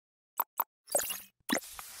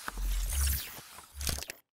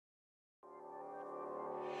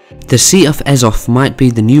The Sea of Azov might be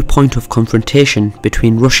the new point of confrontation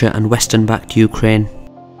between Russia and Western-backed Ukraine.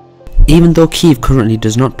 Even though Kyiv currently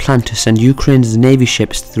does not plan to send Ukraine's navy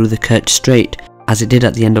ships through the Kerch Strait, as it did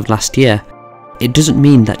at the end of last year, it doesn't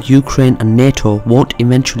mean that Ukraine and NATO won't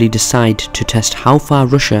eventually decide to test how far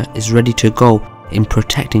Russia is ready to go in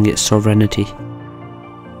protecting its sovereignty.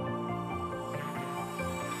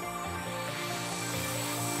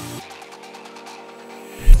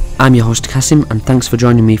 I'm your host Kasim, and thanks for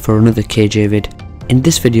joining me for another KJ vid. In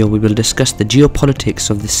this video we will discuss the geopolitics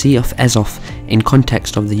of the Sea of Azov in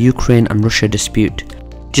context of the Ukraine and Russia dispute.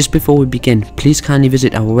 Just before we begin, please kindly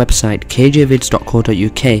visit our website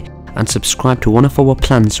kjvids.co.uk and subscribe to one of our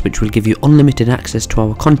plans, which will give you unlimited access to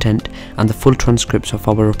our content and the full transcripts of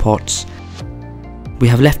our reports. We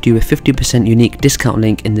have left you a 50% unique discount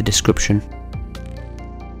link in the description.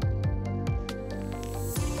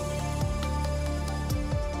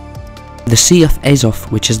 The Sea of Azov,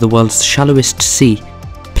 which is the world's shallowest sea,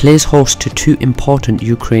 plays host to two important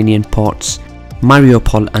Ukrainian ports,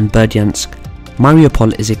 Mariupol and Berdyansk.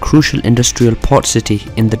 Mariupol is a crucial industrial port city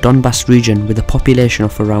in the Donbass region with a population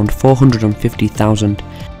of around 450,000.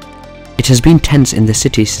 It has been tense in the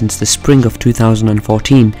city since the spring of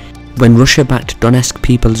 2014, when Russia-backed Donetsk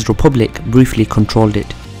People's Republic briefly controlled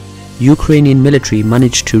it. Ukrainian military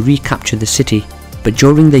managed to recapture the city, but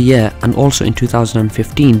during the year and also in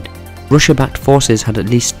 2015, Russia-backed forces had at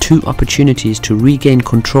least two opportunities to regain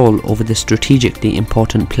control over the strategically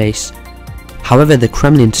important place. However, the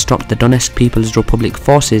Kremlin stopped the Donetsk People's Republic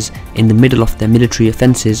forces in the middle of their military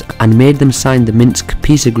offences and made them sign the Minsk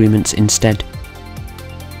peace agreements instead.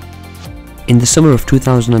 In the summer of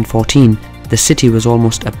 2014, the city was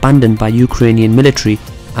almost abandoned by Ukrainian military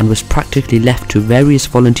and was practically left to various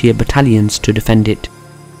volunteer battalions to defend it.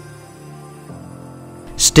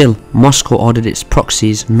 Still, Moscow ordered its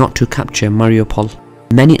proxies not to capture Mariupol.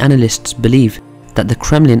 Many analysts believe that the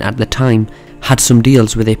Kremlin at the time had some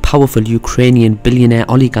deals with a powerful Ukrainian billionaire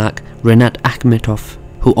oligarch Renat Akhmetov,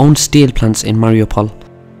 who owned steel plants in Mariupol.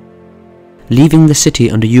 Leaving the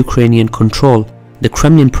city under Ukrainian control, the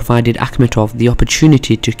Kremlin provided Akhmetov the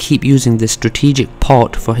opportunity to keep using the strategic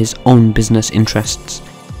port for his own business interests.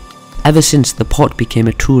 Ever since, the port became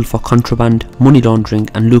a tool for contraband, money laundering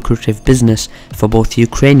and lucrative business for both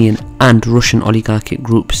Ukrainian and Russian oligarchic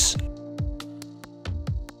groups.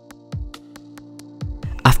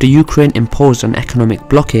 After Ukraine imposed an economic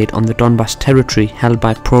blockade on the Donbass territory held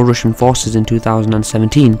by pro-Russian forces in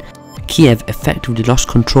 2017, Kiev effectively lost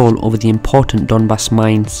control over the important Donbass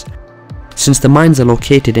mines. Since the mines are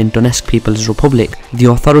located in Donetsk People's Republic, the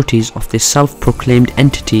authorities of this self-proclaimed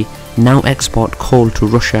entity now export coal to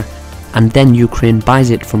Russia, and then Ukraine buys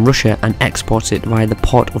it from Russia and exports it via the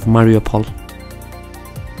port of Mariupol.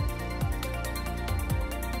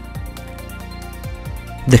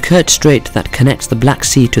 The Kerch Strait that connects the Black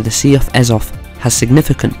Sea to the Sea of Azov has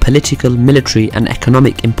significant political, military and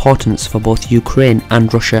economic importance for both Ukraine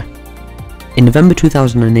and Russia. In November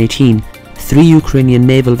 2018, 3 Ukrainian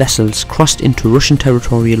naval vessels crossed into Russian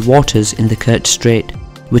territorial waters in the Kerch Strait,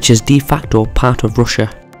 which is de facto part of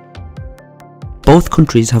Russia. Both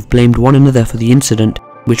countries have blamed one another for the incident,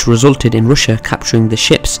 which resulted in Russia capturing the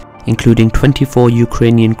ships, including 24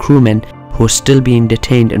 Ukrainian crewmen who are still being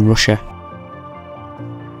detained in Russia.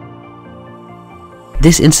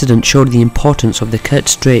 This incident showed the importance of the Kerch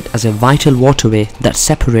Strait as a vital waterway that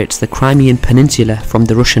separates the Crimean Peninsula from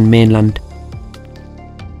the Russian mainland.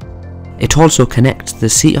 It also connects the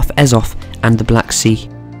Sea of Azov and the Black Sea.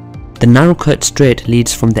 The narrow Kerch Strait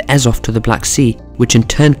leads from the Azov to the Black Sea, which in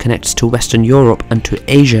turn connects to Western Europe and to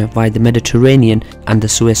Asia via the Mediterranean and the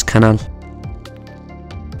Suez Canal.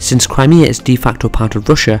 Since Crimea is de facto part of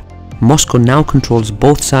Russia, Moscow now controls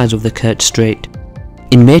both sides of the Kerch Strait.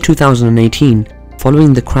 In May 2018,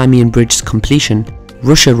 following the Crimean Bridge's completion,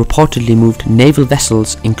 Russia reportedly moved naval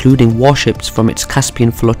vessels, including warships, from its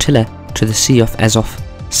Caspian flotilla to the Sea of Azov,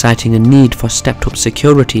 citing a need for stepped-up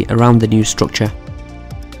security around the new structure.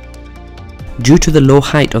 Due to the low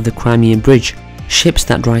height of the Crimean Bridge, ships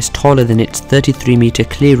that rise taller than its 33-meter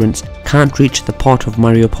clearance can't reach the port of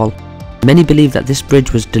Mariupol. Many believe that this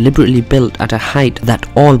bridge was deliberately built at a height that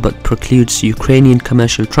all but precludes Ukrainian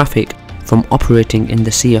commercial traffic from operating in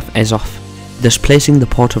the Sea of Azov, thus placing the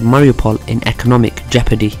port of Mariupol in economic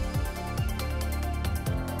jeopardy.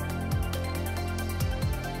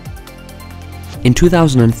 In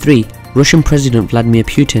 2003, Russian President Vladimir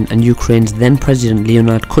Putin and Ukraine's then President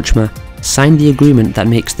Leonid Kuchma signed the agreement that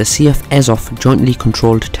makes the Sea of Azov jointly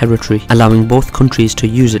controlled territory, allowing both countries to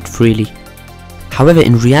use it freely. However,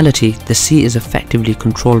 in reality, the sea is effectively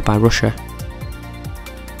controlled by Russia.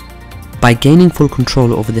 By gaining full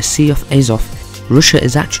control over the Sea of Azov, Russia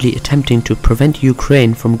is actually attempting to prevent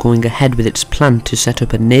Ukraine from going ahead with its plan to set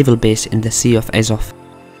up a naval base in the Sea of Azov.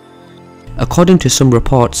 According to some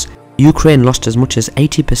reports, Ukraine lost as much as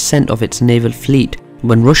 80% of its naval fleet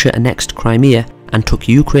when Russia annexed Crimea and took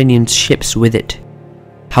Ukrainian ships with it.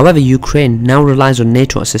 However, Ukraine now relies on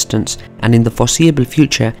NATO assistance, and in the foreseeable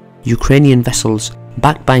future, Ukrainian vessels,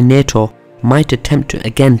 backed by NATO, might attempt to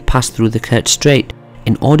again pass through the Kerch Strait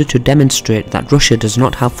in order to demonstrate that Russia does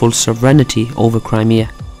not have full sovereignty over Crimea.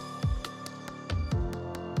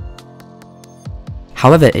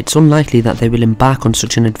 However, it's unlikely that they will embark on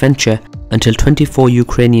such an adventure until 24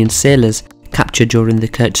 Ukrainian sailors captured during the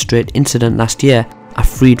Kerch Strait incident last year are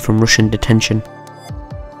freed from Russian detention.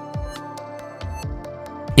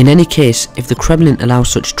 In any case, if the Kremlin allows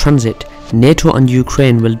such transit, NATO and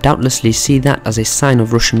Ukraine will doubtlessly see that as a sign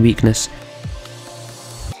of Russian weakness.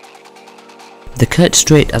 The Kerch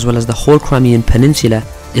Strait, as well as the whole Crimean Peninsula,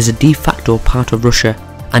 is a de facto part of Russia,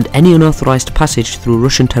 and any unauthorized passage through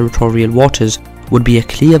Russian territorial waters would be a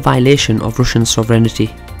clear violation of Russian sovereignty.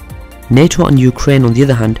 NATO and Ukraine, on the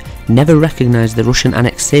other hand, never recognized the Russian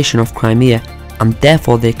annexation of Crimea, and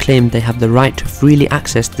therefore they claim they have the right to freely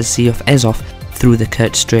access the Sea of Azov through the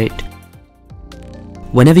Kerch Strait.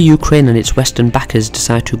 Whenever Ukraine and its western backers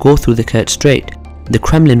decide to go through the Kerch Strait, the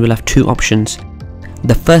Kremlin will have two options.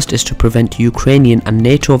 The first is to prevent Ukrainian and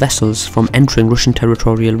NATO vessels from entering Russian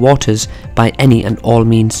territorial waters by any and all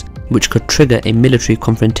means, which could trigger a military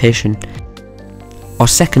confrontation. Or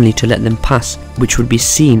secondly, to let them pass, which would be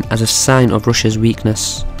seen as a sign of Russia's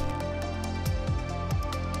weakness.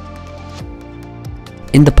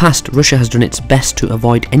 In the past, Russia has done its best to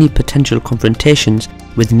avoid any potential confrontations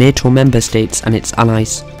with NATO member states and its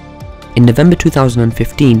allies. In November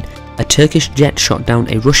 2015, a Turkish jet shot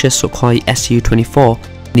down a Russia Sukhoi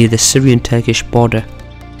Su-24 near the Syrian-Turkish border.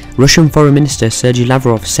 Russian Foreign Minister Sergei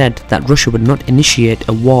Lavrov said that Russia would not initiate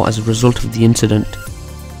a war as a result of the incident.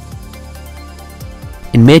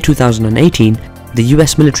 In May 2018, the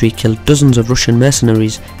US military killed dozens of Russian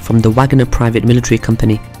mercenaries from the Wagner private military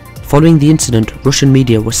company. Following the incident, Russian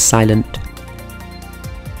media was silent.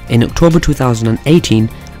 In October 2018,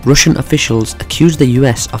 Russian officials accused the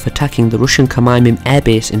US of attacking the Russian Khmeimim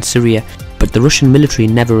airbase in Syria, but the Russian military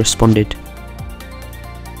never responded.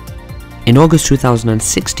 In August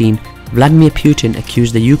 2016, Vladimir Putin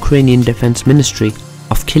accused the Ukrainian Defense Ministry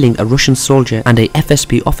of killing a Russian soldier and a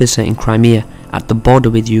FSB officer in Crimea at the border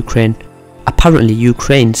with Ukraine. Apparently,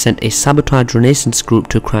 Ukraine sent a sabotage renaissance group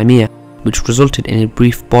to Crimea, which resulted in a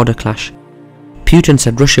brief border clash. Putin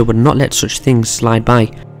said Russia would not let such things slide by,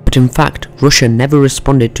 but in fact, Russia never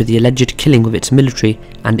responded to the alleged killing of its military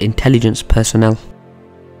and intelligence personnel.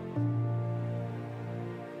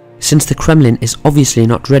 Since the Kremlin is obviously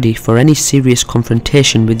not ready for any serious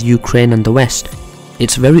confrontation with Ukraine and the West,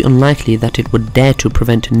 it's very unlikely that it would dare to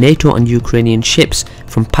prevent NATO and Ukrainian ships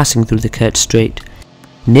from passing through the Kerch Strait.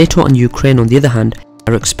 NATO and Ukraine, on the other hand,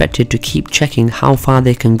 are expected to keep checking how far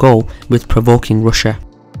they can go with provoking Russia.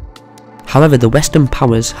 However, the Western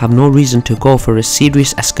powers have no reason to go for a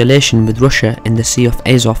serious escalation with Russia in the Sea of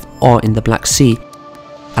Azov or in the Black Sea,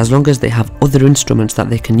 as long as they have other instruments that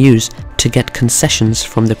they can use to get concessions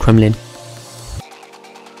from the Kremlin.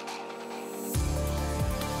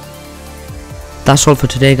 That's all for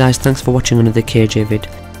today, guys. Thanks for watching another KJ vid.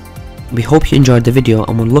 We hope you enjoyed the video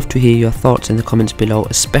and would love to hear your thoughts in the comments below,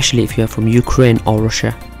 especially if you are from Ukraine or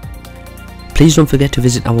Russia. Please don't forget to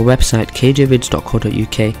visit our website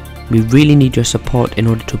kjvids.co.uk. We really need your support in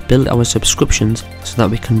order to build our subscriptions so that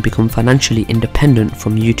we can become financially independent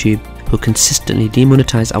from YouTube, who consistently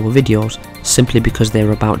demonetize our videos simply because they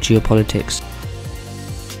are about geopolitics.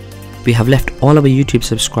 We have left all our YouTube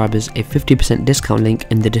subscribers a 50% discount link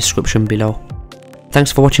in the description below.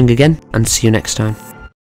 Thanks for watching again, and see you next time.